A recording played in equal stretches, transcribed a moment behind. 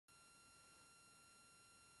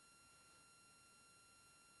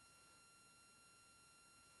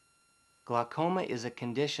Glaucoma is a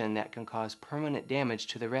condition that can cause permanent damage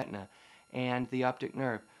to the retina and the optic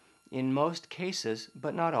nerve. In most cases,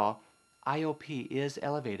 but not all, IOP is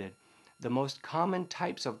elevated. The most common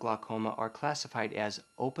types of glaucoma are classified as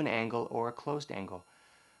open angle or closed angle.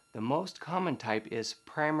 The most common type is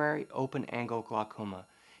primary open angle glaucoma,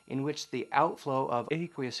 in which the outflow of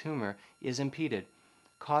aqueous humor is impeded,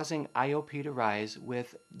 causing IOP to rise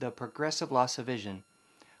with the progressive loss of vision.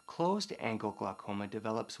 Closed angle glaucoma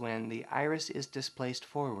develops when the iris is displaced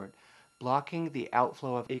forward, blocking the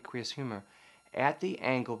outflow of aqueous humor at the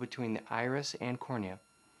angle between the iris and cornea.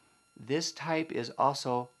 This type is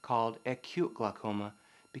also called acute glaucoma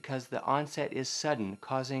because the onset is sudden,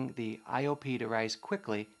 causing the IOP to rise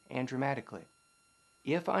quickly and dramatically.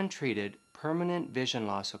 If untreated, permanent vision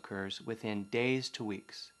loss occurs within days to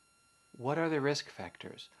weeks. What are the risk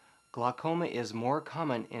factors? Glaucoma is more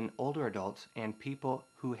common in older adults and people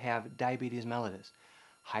who have diabetes mellitus,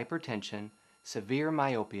 hypertension, severe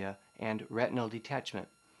myopia, and retinal detachment,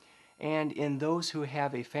 and in those who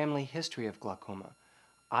have a family history of glaucoma.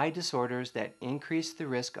 Eye disorders that increase the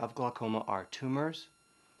risk of glaucoma are tumors,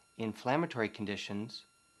 inflammatory conditions,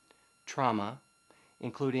 trauma,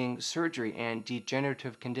 including surgery and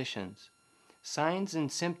degenerative conditions. Signs and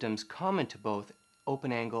symptoms common to both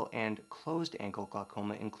open angle and closed angle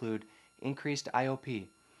glaucoma include increased IOP,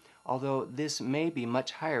 although this may be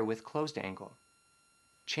much higher with closed angle.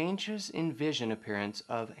 Changes in vision appearance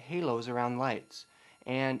of halos around lights,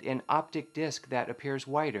 and an optic disc that appears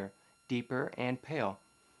wider, deeper, and pale.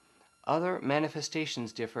 Other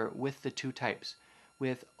manifestations differ with the two types.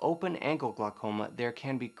 With open angle glaucoma, there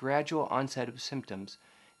can be gradual onset of symptoms,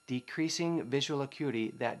 decreasing visual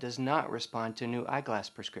acuity that does not respond to new eyeglass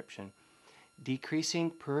prescription,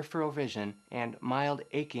 decreasing peripheral vision, and mild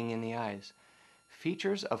aching in the eyes.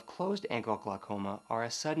 Features of closed angle glaucoma are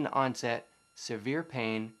a sudden onset, severe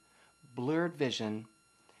pain, blurred vision,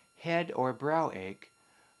 head or brow ache,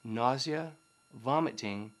 nausea,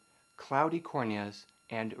 vomiting, cloudy corneas,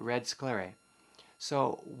 and red sclerae.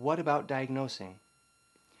 So, what about diagnosing?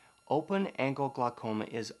 Open angle glaucoma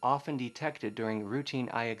is often detected during routine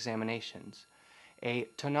eye examinations. A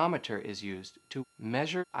tonometer is used to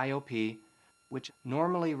measure IOP, which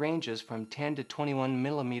normally ranges from 10 to 21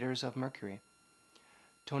 millimeters of mercury.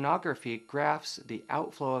 Tonography graphs the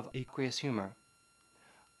outflow of aqueous humor.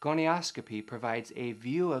 Gonioscopy provides a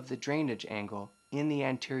view of the drainage angle in the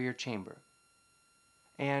anterior chamber.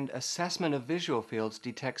 And assessment of visual fields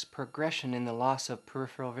detects progression in the loss of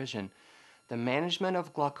peripheral vision. The management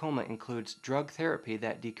of glaucoma includes drug therapy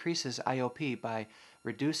that decreases IOP by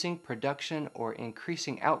reducing production or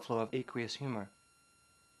increasing outflow of aqueous humor.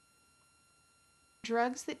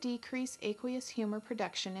 Drugs that decrease aqueous humor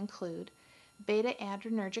production include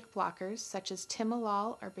beta-adrenergic blockers such as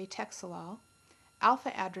timolol or betexolol,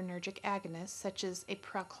 alpha-adrenergic agonists such as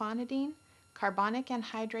aproclonidine, carbonic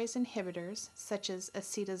anhydrase inhibitors such as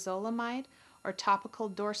acetazolamide or topical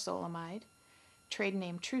dorzolamide, trade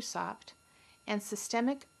name Trusopt, and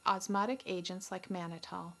systemic osmotic agents like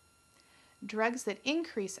mannitol. Drugs that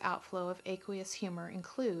increase outflow of aqueous humor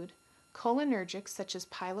include cholinergics such as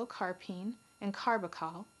pilocarpine and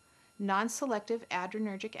carbachol, non-selective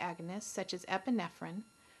adrenergic agonists such as epinephrine,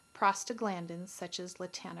 prostaglandins such as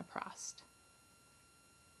latanoprost.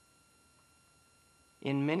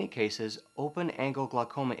 In many cases, open angle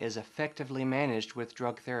glaucoma is effectively managed with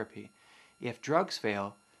drug therapy. If drugs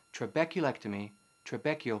fail, trabeculectomy,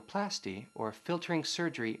 trabeculoplasty, or filtering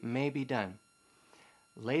surgery may be done.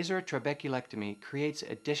 Laser trabeculectomy creates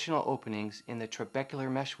additional openings in the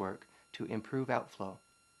trabecular meshwork to improve outflow.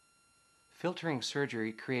 Filtering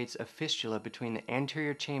surgery creates a fistula between the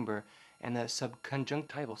anterior chamber and the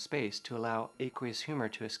subconjunctival space to allow aqueous humor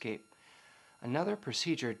to escape. Another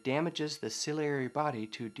procedure damages the ciliary body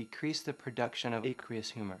to decrease the production of aqueous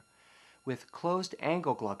humor. With closed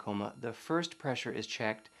angle glaucoma, the first pressure is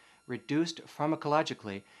checked, reduced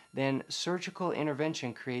pharmacologically, then surgical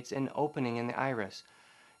intervention creates an opening in the iris,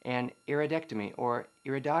 and iridectomy or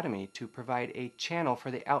iridotomy to provide a channel for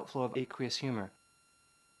the outflow of aqueous humor.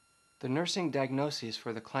 The nursing diagnoses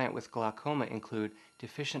for the client with glaucoma include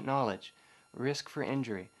deficient knowledge, risk for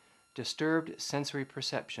injury, disturbed sensory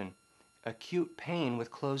perception, acute pain with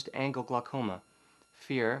closed angle glaucoma,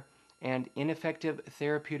 fear, and ineffective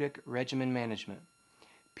therapeutic regimen management.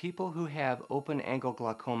 People who have open angle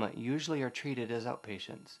glaucoma usually are treated as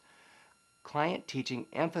outpatients. Client teaching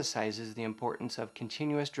emphasizes the importance of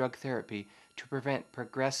continuous drug therapy to prevent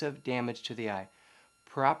progressive damage to the eye,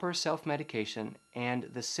 proper self-medication, and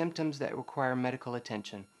the symptoms that require medical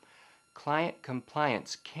attention. Client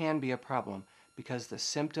compliance can be a problem because the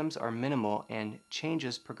symptoms are minimal and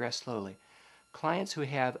changes progress slowly. Clients who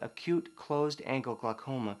have acute closed-angle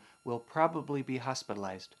glaucoma will probably be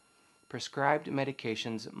hospitalized. Prescribed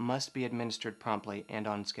medications must be administered promptly and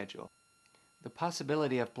on schedule. The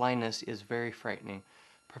possibility of blindness is very frightening.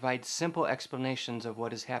 Provide simple explanations of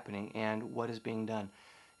what is happening and what is being done.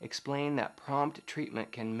 Explain that prompt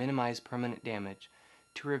treatment can minimize permanent damage.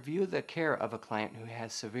 To review the care of a client who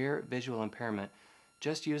has severe visual impairment,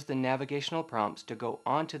 just use the navigational prompts to go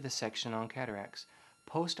onto the section on cataracts.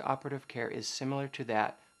 Post-operative care is similar to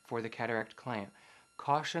that for the cataract client.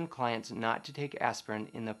 Caution clients not to take aspirin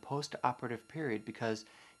in the post-operative period because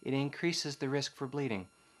it increases the risk for bleeding.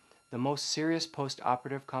 The most serious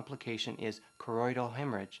post-operative complication is choroidal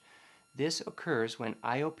hemorrhage. This occurs when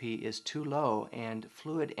IOP is too low and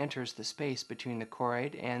fluid enters the space between the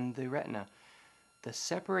choroid and the retina. The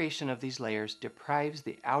separation of these layers deprives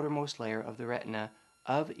the outermost layer of the retina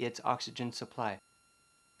of its oxygen supply.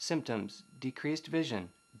 Symptoms: decreased vision,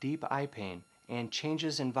 deep eye pain, and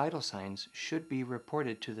changes in vital signs should be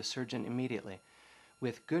reported to the surgeon immediately.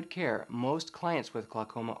 With good care, most clients with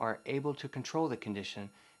glaucoma are able to control the condition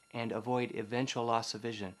and avoid eventual loss of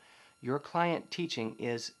vision. Your client teaching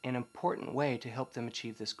is an important way to help them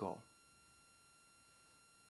achieve this goal.